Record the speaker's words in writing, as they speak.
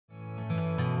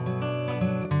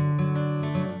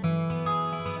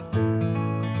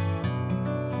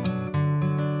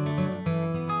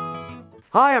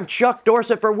Hi, I'm Chuck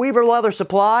Dorsett for Weaver Leather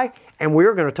Supply, and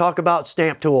we're going to talk about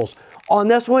stamp tools. On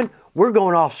this one, we're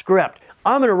going off script.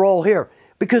 I'm going to roll here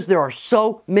because there are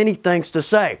so many things to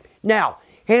say. Now,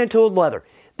 hand-tooled leather,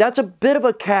 that's a bit of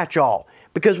a catch-all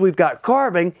because we've got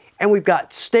carving and we've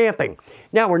got stamping.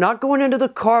 Now, we're not going into the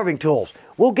carving tools.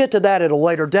 We'll get to that at a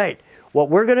later date. What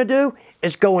we're going to do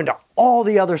is go into all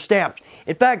the other stamps.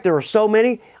 In fact, there are so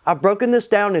many, I've broken this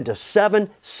down into 7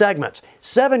 segments,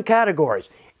 7 categories.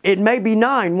 It may be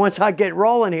 9 once I get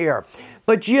rolling here.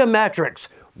 But geometrics,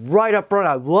 right up front,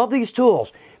 I love these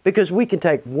tools because we can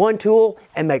take one tool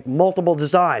and make multiple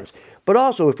designs. But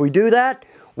also, if we do that,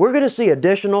 we're going to see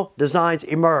additional designs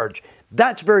emerge.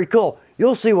 That's very cool.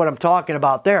 You'll see what I'm talking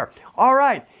about there. All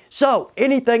right, so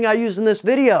anything I use in this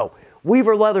video,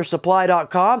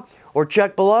 weaverleathersupply.com or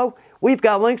check below. We've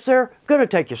got links there, going to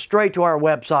take you straight to our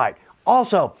website.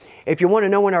 Also, if you want to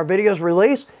know when our videos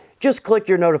release, just click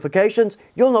your notifications.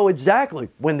 You'll know exactly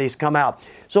when these come out.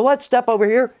 So let's step over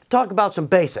here, talk about some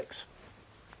basics.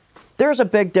 There's a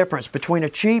big difference between a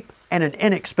cheap and an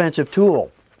inexpensive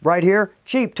tool. Right here,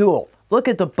 cheap tool. Look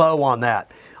at the bow on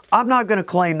that. I'm not going to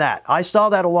claim that. I saw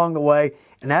that along the way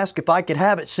and asked if I could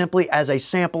have it simply as a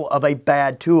sample of a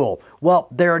bad tool. Well,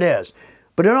 there it is.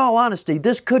 But in all honesty,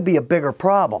 this could be a bigger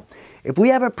problem. If we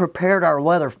haven't prepared our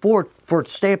leather for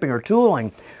stamping or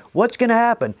tooling, what's going to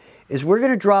happen is we're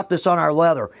going to drop this on our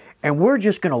leather and we're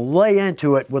just going to lay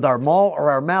into it with our maul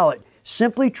or our mallet,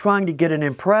 simply trying to get an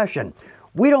impression.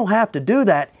 We don't have to do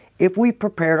that if we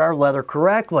prepared our leather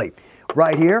correctly.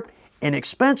 Right here, an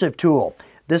expensive tool.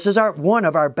 This is one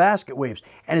of our basket weaves,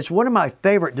 and it's one of my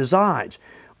favorite designs.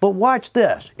 But watch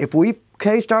this. If we've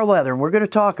cased our leather, and we're going to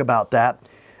talk about that,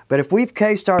 but if we've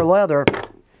cased our leather,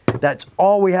 that's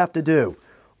all we have to do.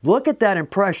 Look at that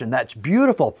impression. That's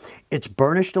beautiful. It's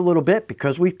burnished a little bit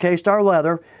because we've cased our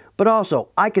leather, but also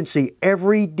I can see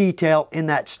every detail in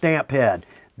that stamp head.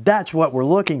 That's what we're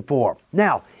looking for.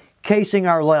 Now, casing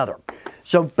our leather.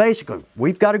 So basically,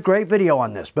 we've got a great video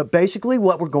on this, but basically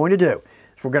what we're going to do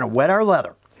is we're going to wet our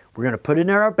leather. We're going to put it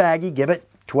in our baggie, give it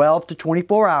 12 to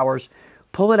 24 hours,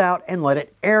 pull it out and let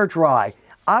it air dry.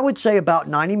 I would say about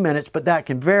 90 minutes, but that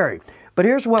can vary. But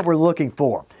here's what we're looking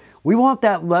for. We want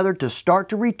that leather to start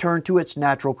to return to its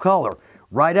natural color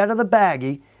right out of the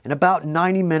baggie in about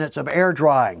 90 minutes of air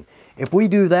drying. If we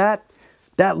do that,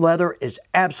 that leather is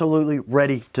absolutely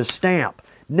ready to stamp.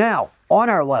 Now, on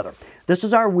our leather, this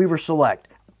is our Weaver Select,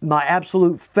 my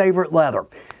absolute favorite leather.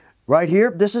 Right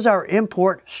here, this is our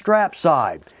import strap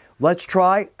side. Let's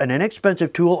try an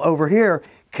inexpensive tool over here,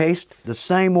 cased the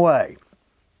same way.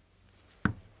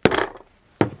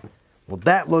 Well,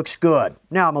 that looks good.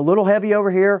 Now, I'm a little heavy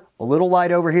over here, a little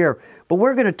light over here, but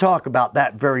we're going to talk about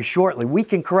that very shortly. We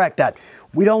can correct that.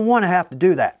 We don't want to have to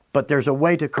do that, but there's a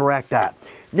way to correct that.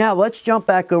 Now, let's jump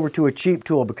back over to a cheap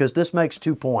tool because this makes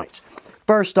 2 points.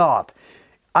 First off,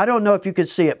 I don't know if you can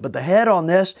see it, but the head on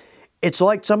this, it's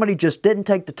like somebody just didn't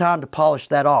take the time to polish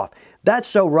that off. That's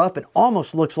so rough, it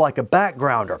almost looks like a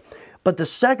backgrounder. But the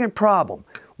second problem,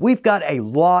 we've got a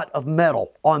lot of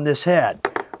metal on this head.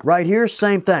 Right here,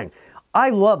 same thing. I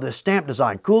love this stamp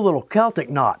design, cool little Celtic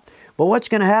knot. But what's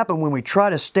going to happen when we try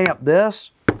to stamp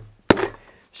this?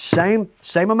 Same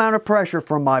amount of pressure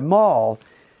from my maul.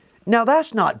 Now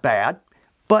that's not bad,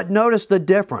 but notice the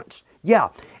difference. Yeah,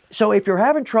 so if you're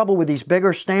having trouble with these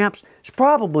bigger stamps, it's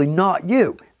probably not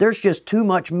you. There's just too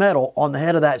much metal on the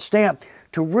head of that stamp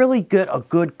to really get a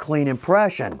good clean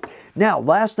impression. Now,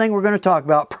 last thing we're going to talk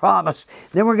about, promise,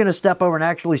 then we're going to step over and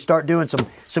actually start doing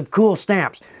some cool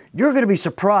stamps. You're going to be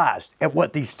surprised at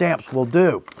what these stamps will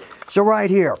do. So right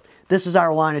here, this is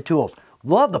our line of tools.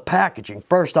 Love the packaging,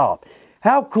 first off.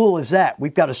 How cool is that?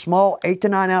 We've got a small 8 to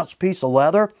 9 ounce piece of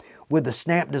leather with the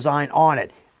stamp design on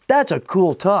it. That's a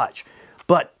cool touch.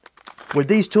 But with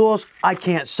these tools, I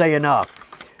can't say enough.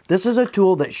 This is a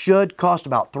tool that should cost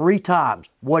about 3 times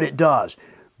what it does.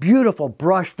 Beautiful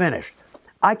brush finish.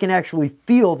 I can actually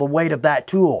feel the weight of that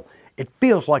tool. It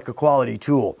feels like a quality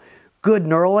tool. Good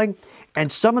knurling. And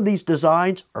some of these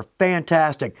designs are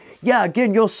fantastic. Yeah,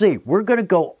 again, you'll see, we're going to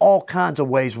go all kinds of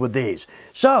ways with these.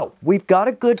 So, we've got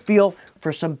a good feel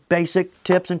for some basic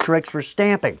tips and tricks for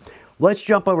stamping. Let's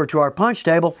jump over to our punch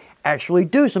table, actually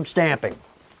do some stamping.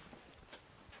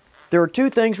 There are 2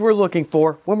 things we're looking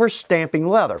for when we're stamping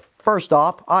leather. First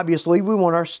off, obviously, we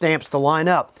want our stamps to line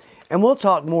up. And we'll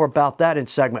talk more about that in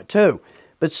segment 2.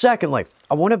 But secondly,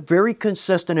 I want a very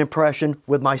consistent impression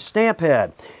with my stamp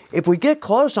head. If we get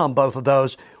close on both of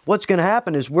those, what's going to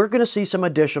happen is we're going to see some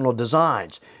additional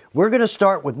designs. We're going to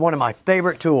start with one of my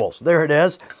favorite tools. There it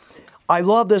is. I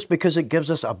love this because it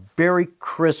gives us a very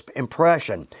crisp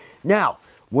impression. Now,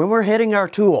 when we're hitting our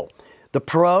tool, the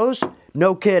pros,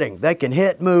 No kidding. They can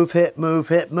hit, move, hit, move,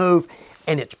 hit, move,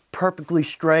 and it's perfectly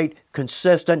straight,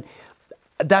 consistent.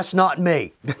 That's not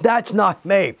me. That's not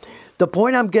me. The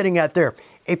point I'm getting at there,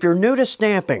 if you're new to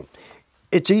stamping,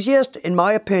 it's easiest, in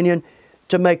my opinion,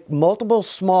 to make multiple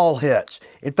small hits.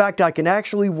 In fact, I can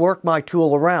actually work my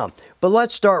tool around. But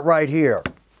let's start right here.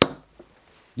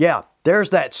 Yeah, there's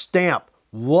that stamp.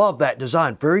 Love that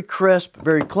design. Very crisp,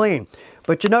 very clean.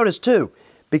 But you notice too,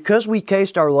 because we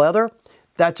cased our leather,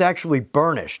 that's actually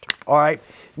burnished. All right.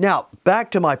 Now,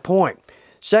 back to my point.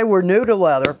 Say we're new to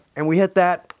leather and we hit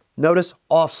that, notice,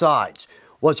 off sides.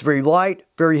 Well, it's very light,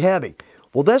 very heavy.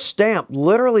 Well, this stamp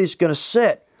literally is going to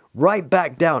sit right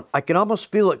back down. I can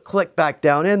almost feel it click back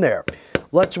down in there.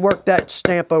 Let's work that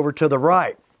stamp over to the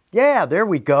right. Yeah, there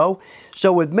we go.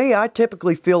 So with me, I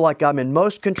typically feel like I'm in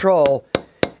most control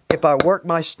if I work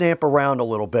my stamp around a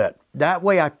little bit. That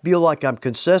way I feel like I'm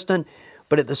consistent,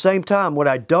 but at the same time, what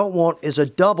I don't want is a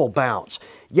double bounce.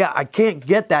 Yeah, I can't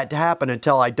get that to happen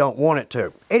until I don't want it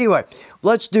to. Anyway,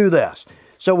 let's do this.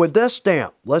 So with this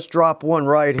stamp, let's drop one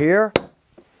right here.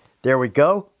 There we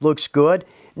go, looks good.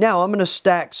 Now I'm gonna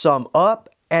stack some up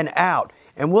and out,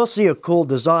 and we'll see a cool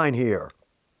design here.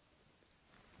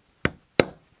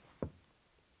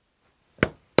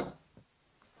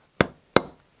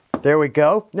 There we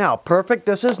go. Now, perfect,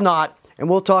 this is not, and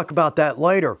we'll talk about that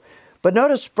later. But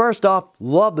notice, first off,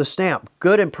 love the stamp,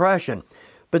 good impression.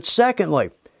 But secondly,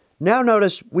 now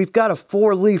notice we've got a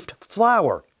 4-leafed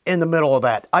flower in the middle of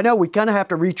that. I know we kind of have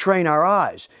to retrain our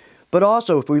eyes, but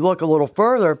also if we look a little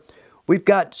further, we've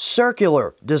got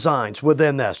circular designs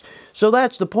within this. So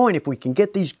that's the point. If we can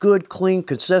get these good, clean,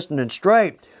 consistent, and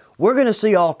straight, we're going to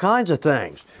see all kinds of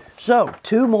things. So,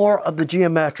 2 more of the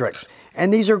geometrics,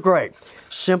 and these are great.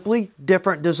 Simply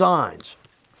different designs.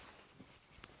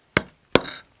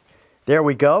 There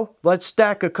we go. Let's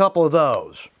stack a couple of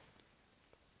those.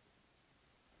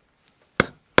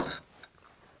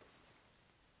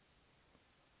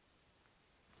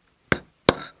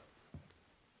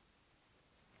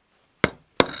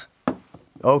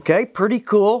 Okay, pretty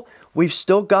cool. We've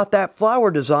still got that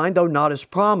flower design, though not as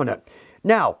prominent.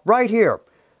 Now, right here,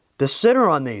 the center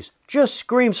on these just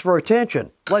screams for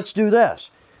attention. Let's do this.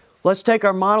 Let's take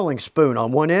our modeling spoon.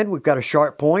 On one end, we've got a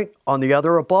sharp point. On the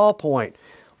other, a ball point.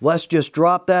 Let's just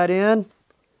drop that in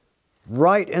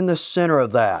right in the center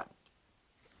of that.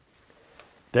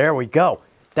 There we go.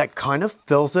 That kind of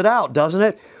fills it out, doesn't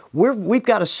it? We've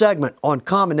got a segment on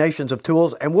combinations of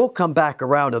tools, and we'll come back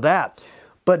around to that.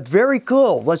 But very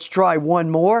cool. Let's try one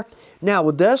more. Now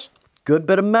with this, good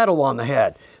bit of metal on the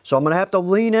head. So I'm going to have to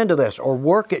lean into this or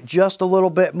work it just a little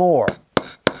bit more.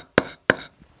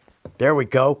 There we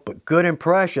go, but good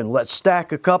impression. Let's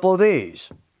stack a couple of these.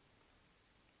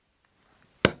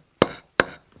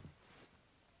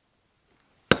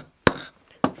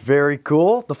 Very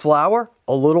cool. The flower,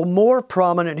 a little more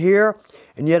prominent here.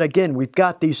 And yet again, we've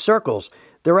got these circles.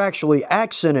 They're actually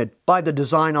accented by the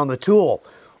design on the tool.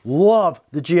 Love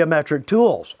the geometric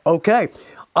tools. Okay,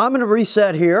 I'm going to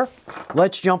reset here.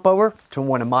 Let's jump over to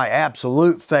one of my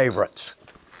absolute favorites.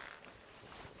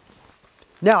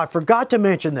 Now, I forgot to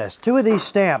mention this. 2 of these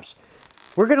stamps,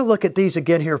 we're going to look at these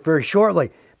again here very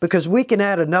shortly because we can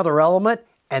add another element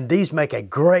and these make a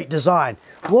great design.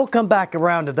 We'll come back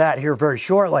around to that here very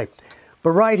shortly.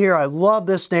 But right here, I love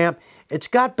this stamp. It's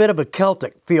got a bit of a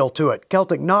Celtic feel to it,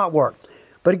 Celtic knotwork.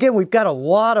 But again, we've got a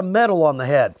lot of metal on the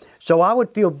head, so I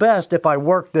would feel best if I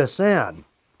work this in.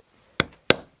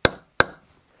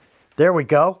 There we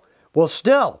go. Well,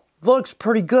 still, looks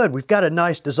pretty good. We've got a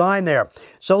nice design there.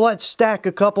 So let's stack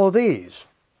a couple of these.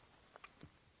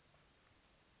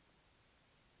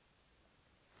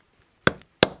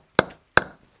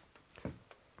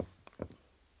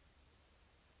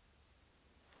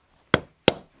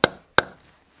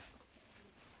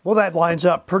 Well, that lines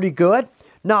up pretty good.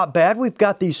 Not bad. We've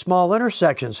got these small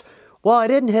intersections. Well, I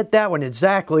didn't hit that one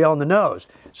exactly on the nose.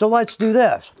 So let's do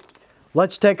this.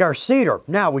 Let's take our cedar.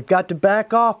 Now, we've got to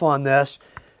back off on this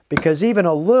because even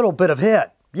a little bit of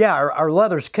hit, yeah, our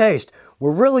leather's cased.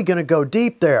 We're really going to go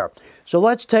deep there. So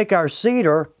let's take our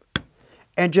cedar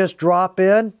and just drop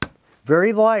in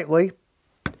very lightly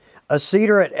a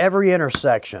cedar at every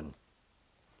intersection.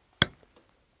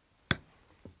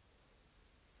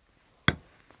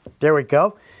 There we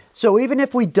go. So even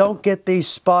if we don't get these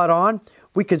spot on,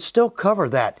 we can still cover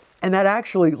that. And that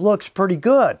actually looks pretty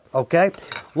good, okay?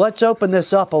 Let's open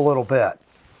this up a little bit.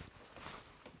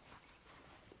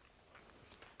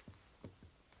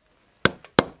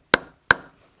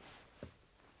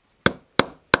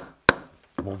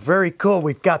 Well, very cool.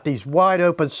 We've got these wide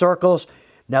open circles.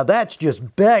 Now that's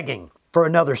just begging for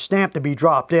another stamp to be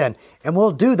dropped in. And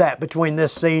we'll do that between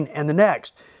this scene and the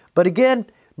next. But again,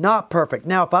 not perfect.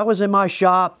 Now, if I was in my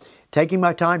shop, taking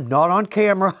my time, not on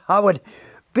camera, I would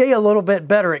be a little bit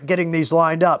better at getting these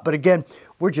lined up. But again,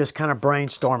 we're just kind of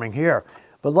brainstorming here.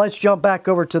 But let's jump back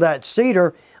over to that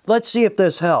cedar. Let's see if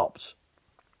this helps.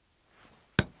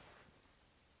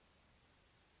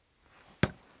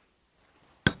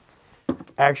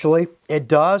 Actually, it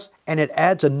does, and it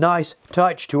adds a nice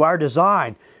touch to our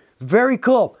design. Very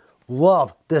cool.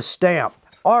 Love this stamp.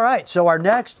 All right, so our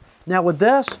next, now with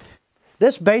this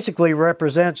basically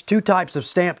represents two types of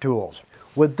stamp tools.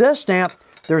 With this stamp,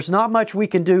 there's not much we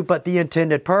can do but the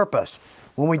intended purpose.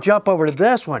 When we jump over to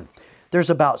this one, there's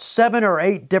about 7 or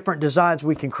 8 different designs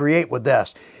we can create with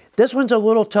this. This one's a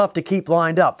little tough to keep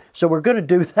lined up, so we're going to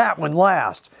do that one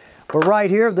last. But right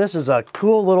here, this is a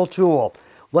cool little tool.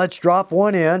 Let's drop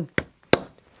one in.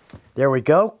 There we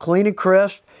go, clean and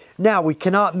crisp. Now we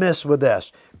cannot miss with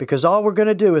this because all we're going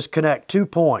to do is connect 2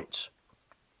 points.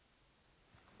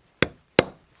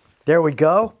 There we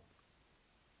go.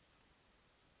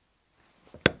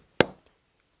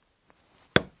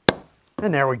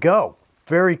 And there we go.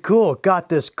 Very cool. Got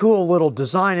this cool little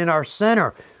design in our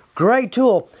center. Great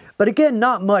tool. But again,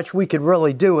 not much we could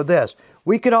really do with this.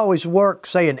 We could always work,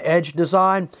 say, an edge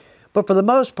design. But for the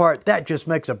most part, that just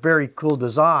makes a very cool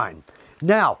design.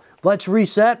 Now, let's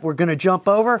reset. We're going to jump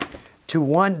over to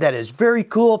one that is very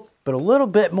cool, but a little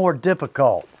bit more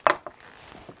difficult.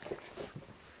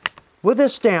 With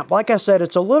this stamp, like I said,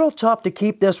 it's a little tough to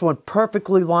keep this one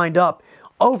perfectly lined up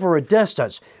over a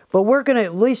distance, but we're going to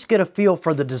at least get a feel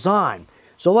for the design.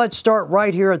 So let's start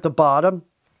right here at the bottom.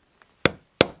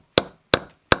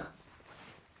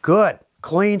 Good,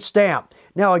 clean stamp.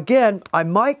 Now again, I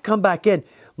might come back in.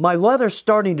 My leather's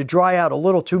starting to dry out a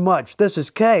little too much. This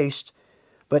is cased,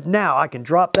 but now I can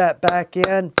drop that back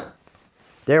in.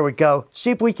 There we go. See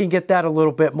if we can get that a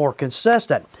little bit more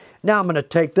consistent. Now I'm going to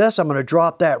take this, I'm going to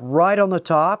drop that right on the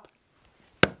top.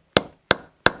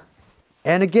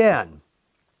 And again.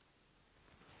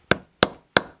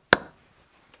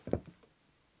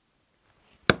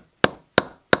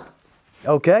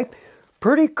 Okay,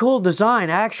 pretty cool design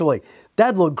actually.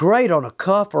 That'd look great on a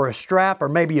cuff or a strap or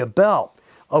maybe a belt.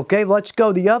 Okay, let's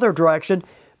go the other direction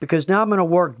because now I'm going to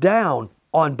work down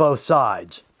on both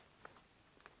sides.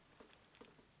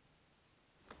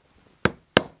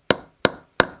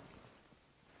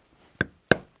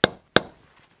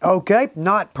 Okay,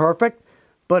 not perfect,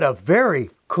 but a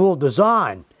very cool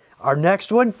design. Our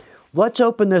next one, let's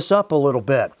open this up a little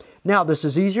bit. Now, this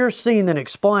is easier seen than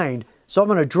explained, so I'm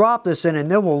going to drop this in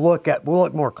and then we'll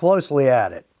look more closely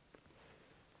at it.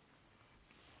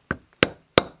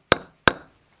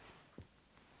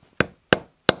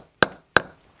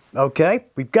 Okay,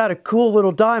 we've got a cool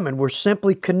little diamond. We're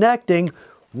simply connecting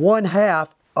 1/2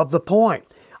 of the point.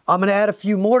 I'm going to add a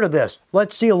few more to this.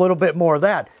 Let's see a little bit more of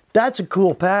that. That's a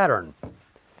cool pattern.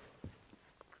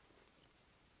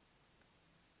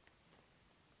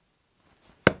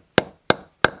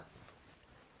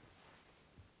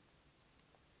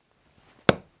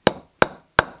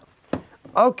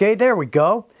 Okay, there we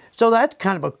go. So that's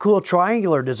kind of a cool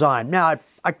triangular design. Now,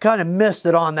 I kind of missed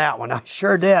it on that one. I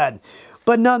sure did.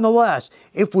 But nonetheless,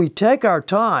 if we take our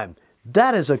time,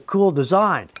 that is a cool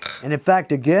design. And in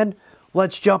fact, again,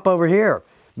 let's jump over here.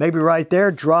 Maybe right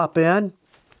there, drop in.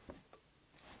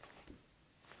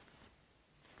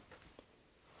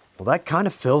 Well, that kind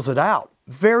of fills it out.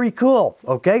 Very cool.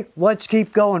 Okay, let's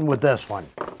keep going with this one.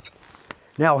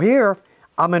 Now here,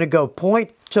 I'm going to go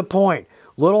point to point.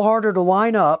 A little harder to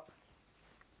line up.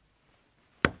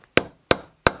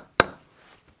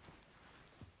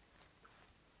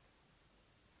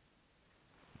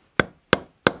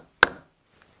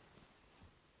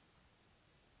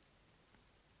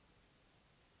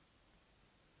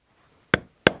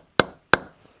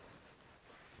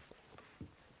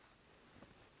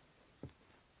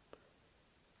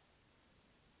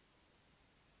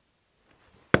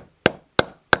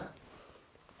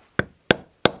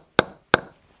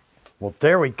 Well,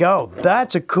 there we go.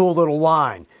 That's a cool little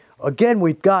line. Again,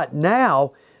 we've got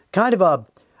now kind of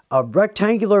a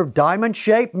rectangular diamond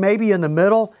shape, maybe in the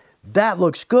middle. That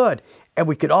looks good. And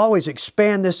we could always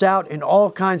expand this out in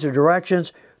all kinds of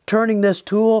directions. Turning this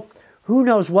tool, who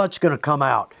knows what's going to come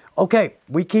out. Okay,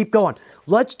 we keep going.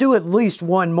 Let's do at least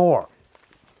one more.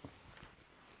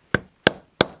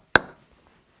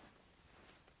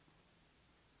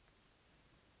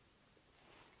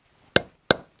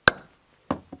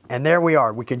 And there we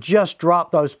are. We can just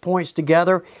drop those points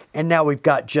together, and now we've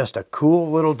got just a cool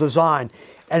little design.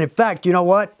 And in fact, you know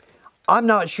what? I'm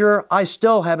not sure. I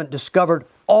still haven't discovered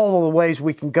all of the ways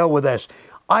we can go with this.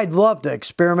 I'd love to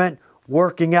experiment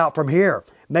working out from here.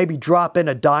 Maybe drop in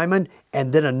a diamond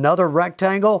and then another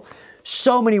rectangle.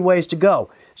 So many ways to go.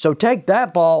 So take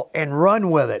that ball and run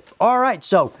with it. All right,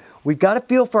 so we've got a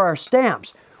feel for our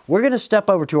stamps. We're going to step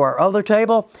over to our other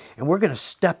table and we're going to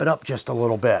step it up just a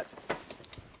little bit.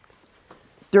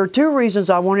 There are two reasons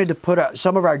I wanted to put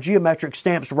some of our geometric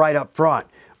stamps right up front.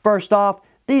 First off,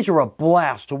 these are a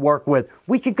blast to work with.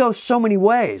 We could go so many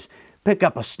ways. Pick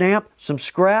up a stamp, some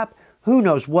scrap, who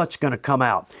knows what's going to come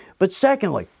out. But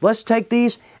secondly, let's take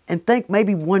these and think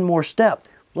maybe one more step.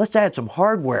 Let's add some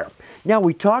hardware. Now,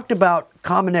 we talked about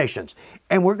combinations,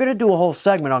 and we're going to do a whole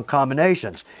segment on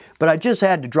combinations, but I just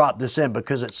had to drop this in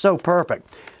because it's so perfect.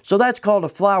 So that's called a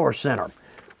flower center.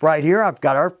 Right here, I've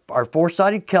got our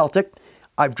four-sided Celtic.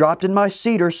 I've dropped in my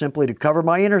cedar simply to cover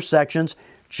my intersections,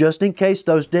 just in case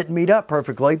those didn't meet up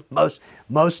perfectly.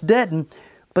 Most didn't,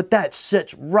 but that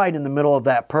sits right in the middle of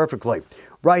that perfectly.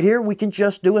 Right here, we can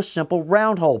just do a simple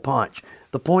round hole punch.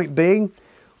 The point being,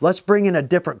 let's bring in a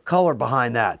different color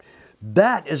behind that.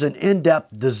 That is an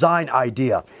in-depth design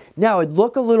idea. Now, it'd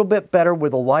look a little bit better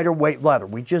with a lighter weight leather.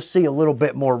 We just see a little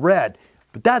bit more red,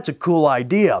 but that's a cool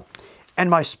idea. And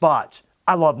my spots.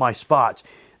 I love my spots.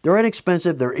 They're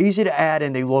inexpensive, they're easy to add,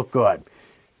 and they look good.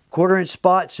 1/4-inch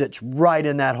spot sits right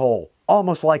in that hole,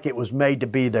 almost like it was made to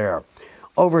be there.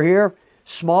 Over here,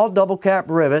 small double cap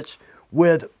rivets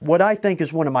with what I think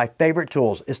is one of my favorite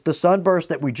tools. It's the Sunburst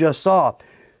that we just saw.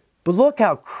 But look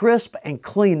how crisp and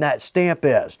clean that stamp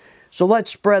is. So let's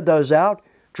spread those out,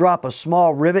 drop a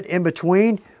small rivet in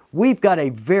between. We've got a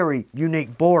very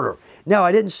unique border. Now,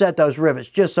 I didn't set those rivets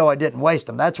just so I didn't waste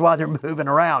them. That's why they're moving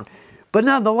around. But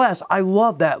nonetheless, I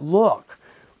love that look.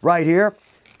 Right here,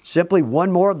 simply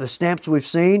one more of the stamps we've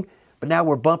seen, but now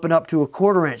we're bumping up to a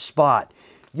 1/4-inch spot.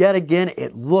 Yet again,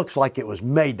 it looks like it was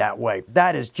made that way.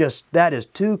 That is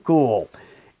too cool.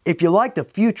 If you like the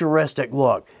futuristic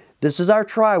look, this is our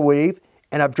tri-weave,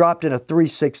 and I've dropped in a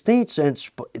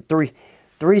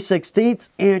 3/16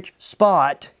 inch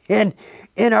spot in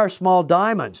our small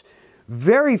diamonds.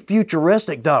 Very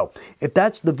futuristic though. If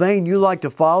that's the vein you like to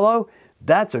follow,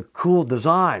 that's a cool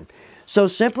design. So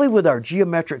simply with our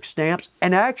geometric stamps,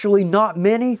 and actually not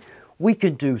many, we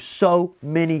can do so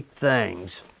many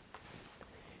things.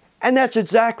 And that's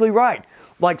exactly right.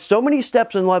 Like so many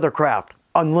steps in leathercraft,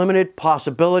 unlimited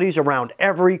possibilities around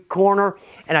every corner,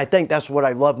 and I think that's what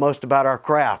I love most about our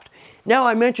craft. Now,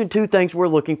 I mentioned two things we're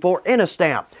looking for in a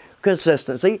stamp.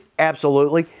 Consistency,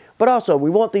 absolutely, but also we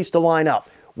want these to line up.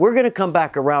 We're going to come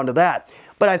back around to that,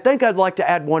 but I think I'd like to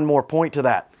add one more point to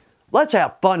that. Let's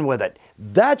have fun with it.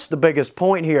 That's the biggest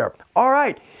point here. All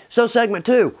right, so segment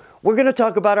 2, we're going to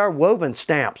talk about our woven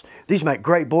stamps. These make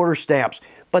great border stamps,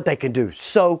 but they can do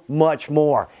so much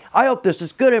more. I hope this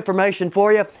is good information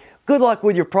for you. Good luck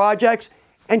with your projects,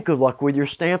 and good luck with your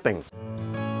stamping.